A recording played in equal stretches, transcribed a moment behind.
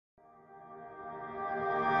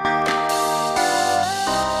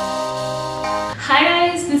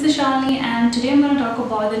today I'm going to talk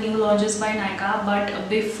about the new launches by NYKAA, but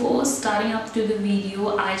before starting up to the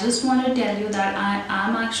video, I just want to tell you that I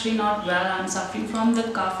am actually not well. I'm suffering from the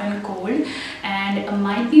cough and cold, and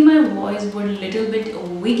might be my voice would a little bit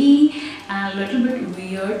wiggy and a little bit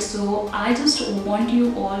weird, so I just want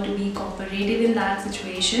you all to be cooperative in that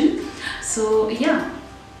situation. So yeah,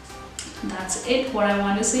 that's it what I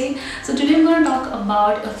want to say. So today I'm going to talk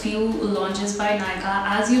about a few launches by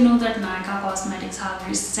NYKAA. As you know that NYKAA Cosmetics have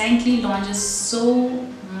recently launched so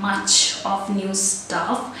much of new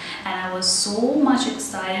stuff, and I was so much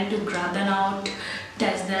excited to grab them out,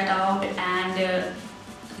 test that out, and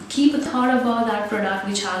keep a thought about that product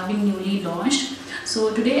which has been newly launched.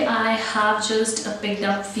 So today I have just picked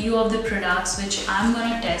up few of the products which I'm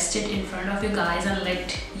gonna test it in front of you guys and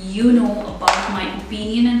let you know about my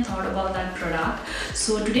opinion and thought about that product.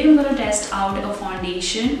 So today I'm gonna test out a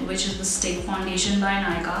foundation, which is the stick foundation by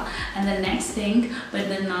NYKAA, and the next thing, but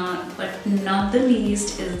not the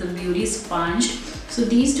least, is the beauty sponge. So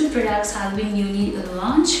these two products have been newly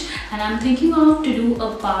launched, and I'm thinking of to do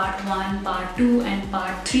a part 1, part 2 and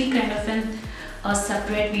part 3 kind of a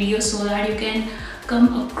separate video, so that you can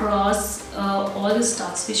come across all the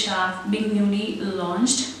stocks which have been newly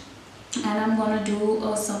launched, and I'm gonna do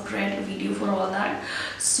a separate video for all that.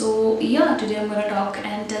 So yeah, today I'm gonna talk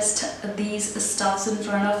and test these stuffs in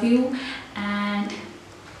front of you. And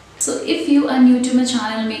so if you are new to my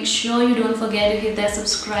channel, make sure you don't forget to hit that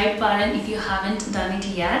subscribe button if you haven't done it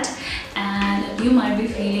yet. And you might be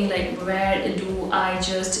feeling like, where do I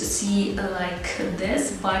just see like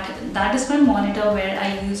this? But that is my monitor where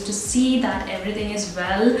I used to see that everything is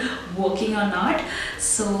well working or not.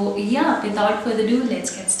 So yeah, without further ado,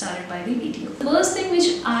 let's get started by the video. The first thing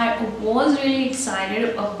which I was really excited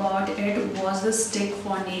about it was the stick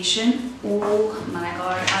foundation. Oh my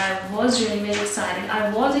god, I was really very excited.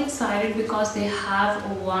 I was excited because they have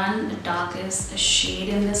one darkest shade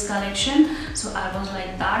in this collection, so I was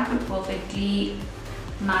like, that would perfectly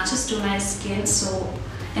matches to my skin. So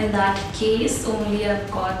in that case only I've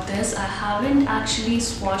got this. I haven't actually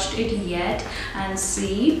swatched it yet and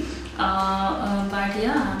see, but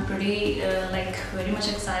yeah, I'm pretty like very much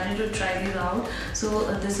excited to try these out.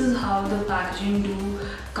 So this is how the packaging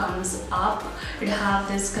comes up. It have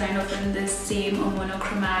this kind of in this same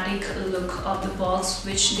monochromatic look of the box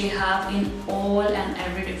which they have in all and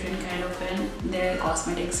every different kind of in their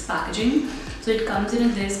cosmetics packaging. So it comes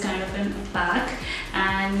in this kind of a pack,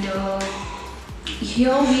 and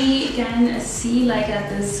here we can see like at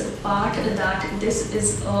this part that this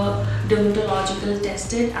is a dermatological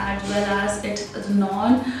tested as well as it's a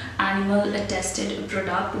non-animal tested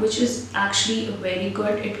product, which is actually very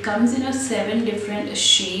good. It comes in 7 different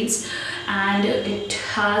shades, and it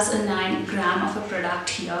has a 9 gram of a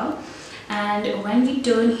product here. And when we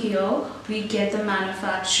turn here, we get the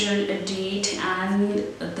manufacture date and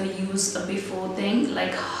the use before thing,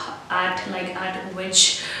 like at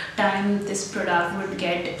which time this product would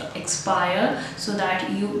get expire, so that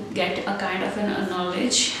you get a kind of a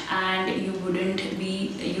knowledge and you wouldn't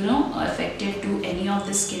be affected to any of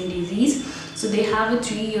the skin disease. So they have a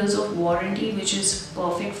 3 years of warranty, which is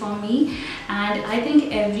perfect for me, and I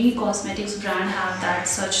think every cosmetics brand have that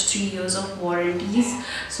such 3 years of warranties,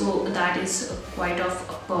 so that is quite of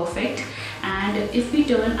perfect. And if we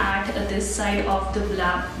turn at this side of the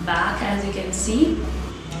back, as you can see,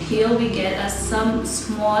 here we get some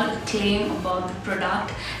small claim about the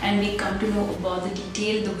product, and we come to know about the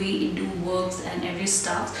detail, the way it works and every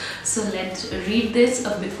stuff. So let's read this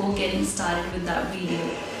before getting started with that video.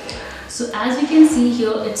 So as you can see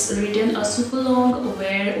here, it's written a super long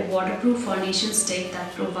wear waterproof foundation stick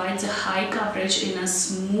that provides a high coverage in a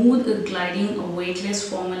smooth gliding weightless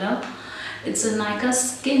formula. It's a NYKAA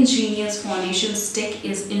SKINgenius foundation stick,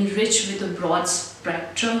 is enriched with a broad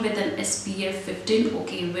spectrum with an SPF 15.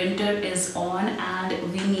 Okay, winter is on and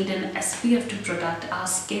we need an SPF to protect our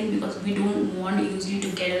skin because we don't want usually to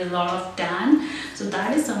get a lot of tan. So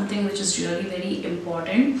that is something which is really very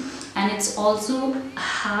important. And it's also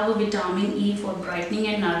have a vitamin E for brightening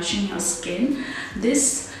and nourishing your skin.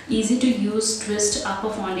 This easy to use twist up a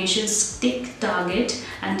foundation stick target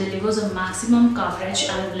and delivers a maximum coverage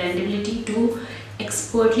and blendability to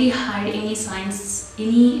expertly hide any sign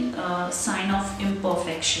of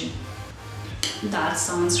imperfection. That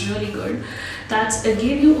sounds really good. That's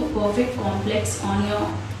give you a perfect complex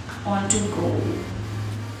on to go.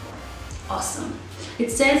 Awesome. It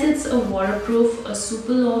says it's a waterproof, a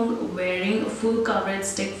super long wearing, full coverage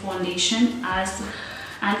stick foundation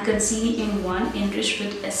and concealed in one, enriched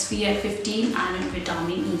with SPF 15 and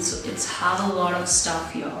vitamin E. So it's have a lot of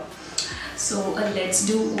stuff here. So let's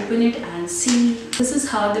do open it and see. This is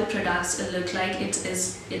how the products look like.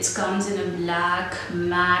 It comes in a black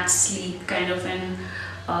matte sleek kind of an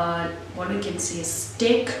what we can say,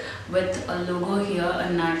 stick with a logo here, a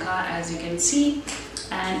NYKAA, as you can see.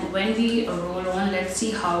 And when we roll on, let's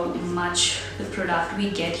see how much the product we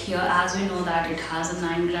get here, as we know that it has a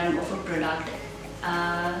 9 gram of a product.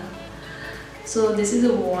 So this is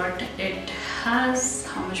what it has,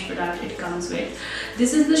 how much product it comes with.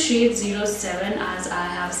 This is the shade 07. As I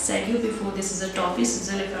have said you before, this is a toffee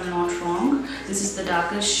sizzle if I'm not wrong. This is the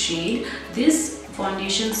darkest shade. This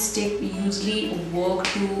foundation stick usually work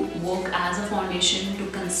as a foundation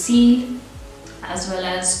to conceal as well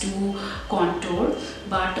as to contour,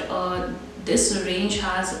 but this range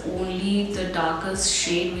has only the darkest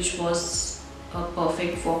shade, which was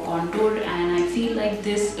perfect for contour, and I feel like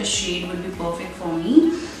this shade would be perfect for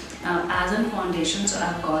me as a foundation. So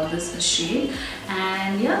I've got this shade,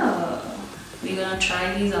 and yeah, we're gonna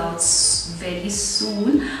try these out very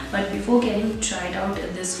soon. But before getting tried out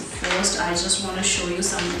this first, I just want to show you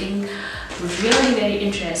something really very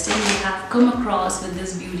interesting. We have come across with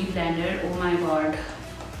this beauty blender. Oh my god,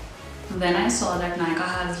 when I saw that NYKAA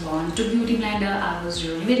has launched a beauty blender, I was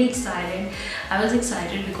really very excited. I was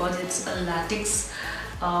excited because it's a latex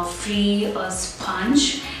free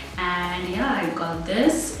sponge, and yeah, I got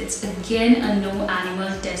this. It's again a no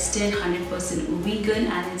animal tested, 100% vegan,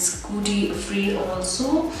 and it's cruelty free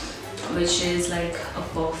also, which is like a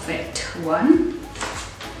perfect one.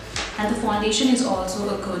 And the foundation is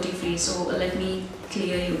also a cruelty free, so let me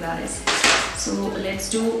clear you guys. So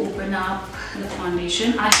let's open up the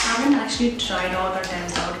foundation. I haven't actually tried out or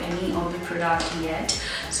tested out any of the product yet,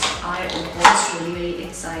 so I was really very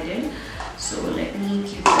excited. So let me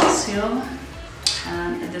keep this here,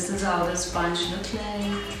 and this is how the sponge looks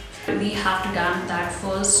like. We have to damp that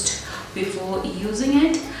first before using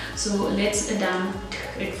it, so let's damp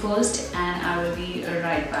it first and I will be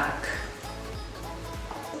right back.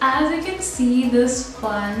 As you can see, the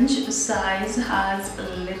sponge size has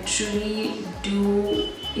literally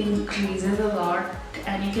increases a lot,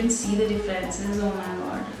 and you can see the differences. Oh my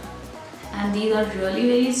god, and these are really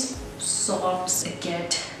very soft.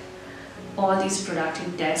 Get all these products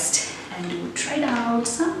in test and do try it out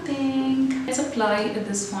something. Let's apply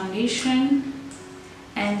this foundation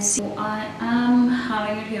and see. So I am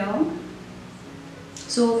having it here.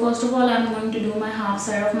 So first of all, I'm going to do my half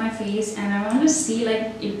side of my face, and I want to see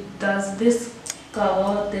like does this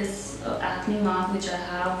cover this acne mark which I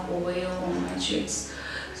have over here on my cheeks.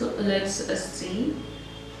 So let's see.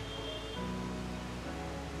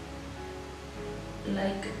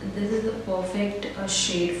 Like this is the perfect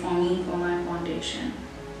shade for me for my foundation.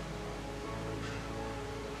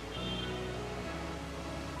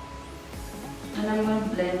 And I'm going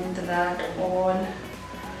to blend that all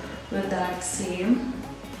with that same.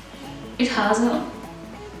 It has a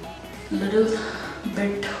little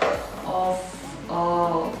bit of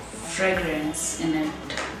fragrance in it.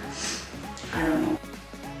 I don't know.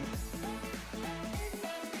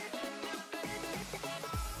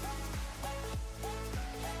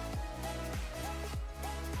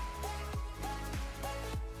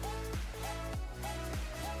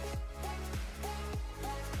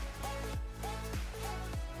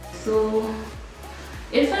 So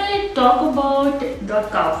if I talk about the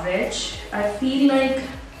coverage, I feel like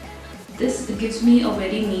this gives me a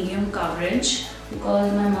very medium coverage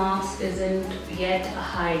because my mask isn't yet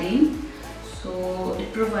hiding, so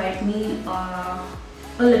it provides me a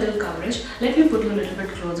little coverage. Let me put you a little bit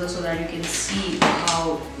closer so that you can see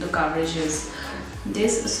how the coverage is.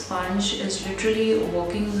 This sponge is literally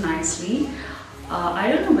working nicely.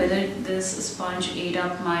 I don't know whether this sponge ate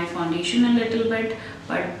up my foundation a little bit,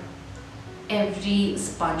 but every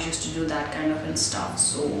sponge used to do that kind of stuff,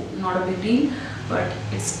 so not a big deal, but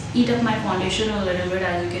it's eat up my foundation a little bit,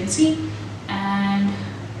 as you can see. And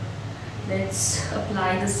let's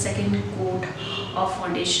apply the second coat of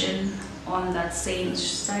foundation on that same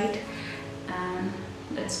side, and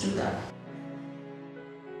let's do that.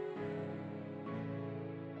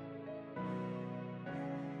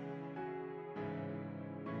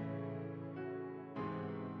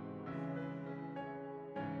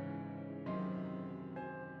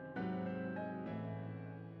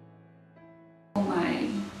 Oh my,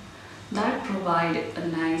 that provide a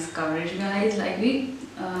nice coverage, guys. Like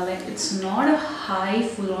it's not a high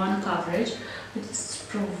full-on coverage, it's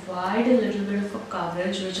provide a little bit of a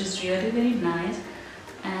coverage, which is really very nice,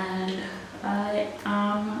 and I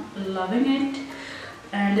am loving it.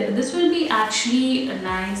 And this will be actually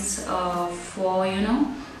nice for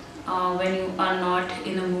when you are not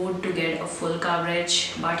in a mood to get a full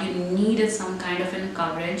coverage but you need some kind of a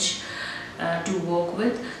coverage. to work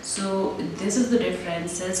with. So this is the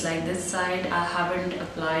differences. Like this side I haven't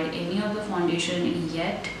applied any of the foundation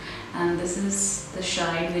yet, and this is the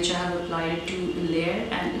shade which I have applied to layer,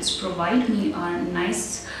 and it's provide me a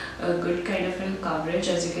nice good kind of a coverage,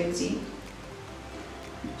 as you can see.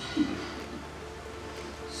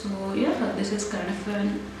 So yeah, this is kind of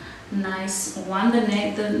a nice one.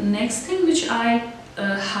 The next thing which I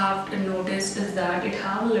have noticed is that it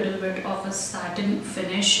have a little bit of a satin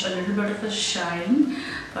finish, a little bit of a shine,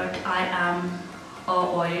 but I am a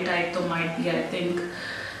oily type, so might be, I think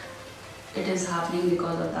it is happening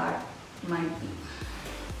because of that, might be.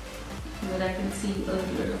 But I can see a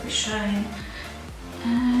little bit of a shine.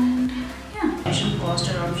 And yeah, it should cost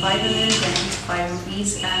around 525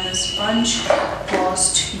 rupees, and the sponge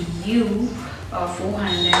cost you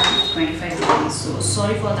 425 rupees. So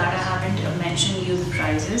sorry for that, I haven't mentioned you the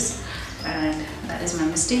prices, and that is my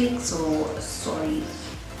mistake, so sorry.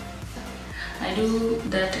 I do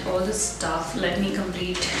that all this stuff. Let me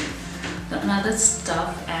complete another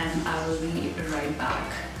stuff and I will be right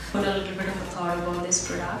back. Put a little bit of a thought about these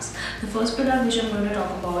products. The first product which I'm going to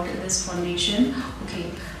talk about is this foundation.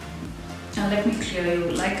 Okay, now let me clear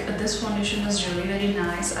you. Like this foundation is really very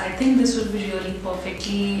nice. I think this will be really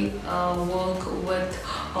perfectly work with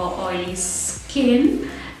oily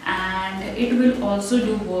skin, and it will also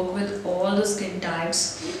do work with all the skin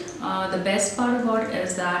types. The best part about it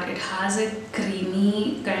is that it has a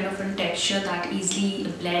creamy kind of a texture that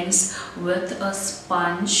easily blends with a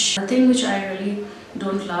sponge. The thing which I really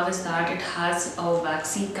don't love is that it has a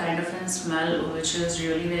waxy kind of a smell, which is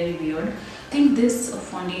really very weird. I think this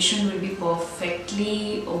foundation will be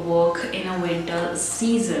perfectly work in a winter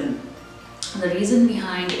season. The reason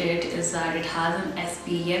behind it is that it has an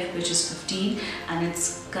SPF which is 15, and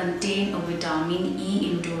it's contain a vitamin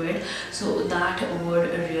E into it, so that would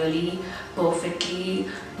really perfectly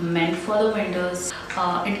meant for the winters.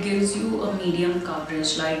 It gives you a medium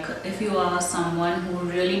coverage. Like if you are someone who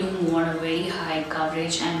really don't want a very high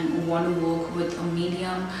coverage and want to work with a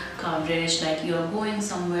medium coverage, like you are going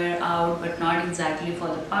somewhere out but not exactly for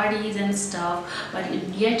the parties and stuff, but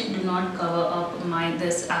yet do not cover up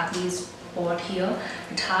this acne spot here.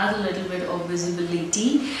 It has a little bit of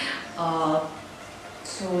visibility,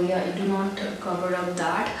 so yeah, it do not cover up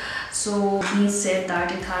that. So he said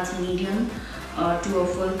that it has medium to a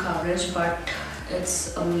full coverage, but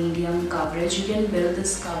it's a medium coverage. You can build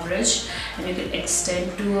this coverage and you can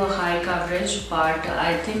extend to a high coverage, but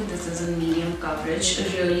I think this is a medium coverage.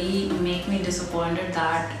 It really make me disappointed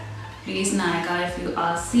that, please NYKAA, if you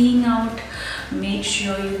are seeing out, make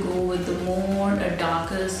sure you go with the more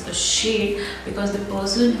darkest shade, because the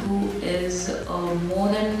person who is more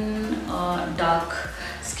than dark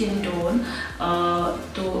skin tone,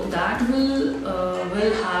 so that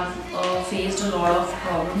will have faced a lot of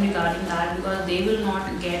problem regarding that, because they will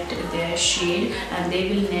not get their shade and they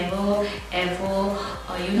will never ever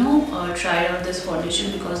try out this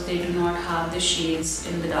foundation because they do not have the shades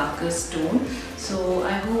in the darkest tone. So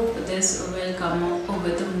I hope this will come up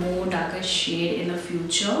with a more darker shade in the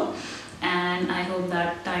future, and I hope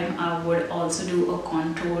that time I would also do a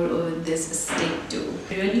contour with this stick too.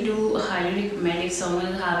 I really do highly recommend if someone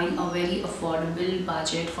is having a very affordable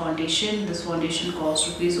budget foundation. This foundation costs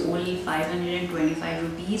only 525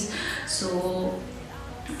 rupees. So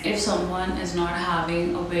if someone is not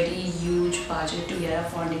having a very huge budget to get a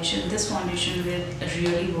foundation, this foundation will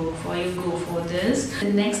really work for you. Go for this.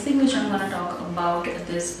 The next thing which I'm gonna talk about is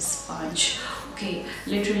this sponge. Okay,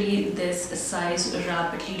 literally this size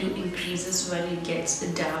rapidly increases when it gets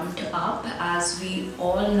damped up. As we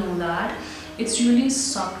all know that it's really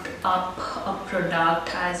sucked up a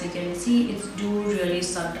product. As you can see, it's really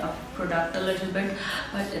sucked up product a little bit,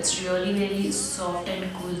 but it's really very soft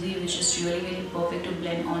and cozy, which is really very perfect to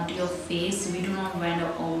blend onto your face. We do not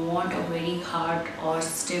want a very hard or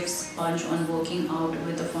stiff sponge on working out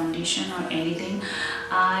with the foundation or anything.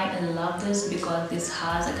 I love this because this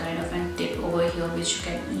has a kind of a tip over here which you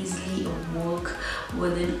can easily work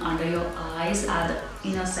within under your eyes at the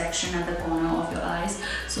inner section at the corner of your eyes.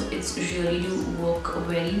 So it's really do work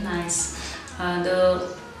very nice.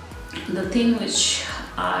 The thing which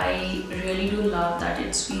I really do love that it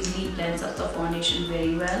easily blends up the foundation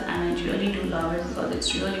very well, and I really do love it because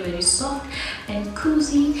it's really very soft and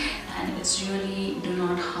cozy, and it's really do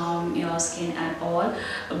not harm your skin at all.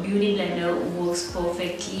 A beauty blender works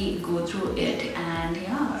perfectly, go through it, and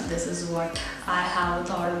yeah, this is what I have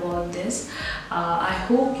thought about this. I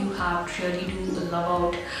hope you have really do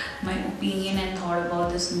love out my opinion and thought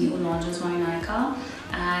about this new launches by NYKAA,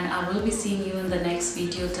 and I will be seeing you in the next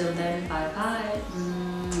video. Till then, bye bye.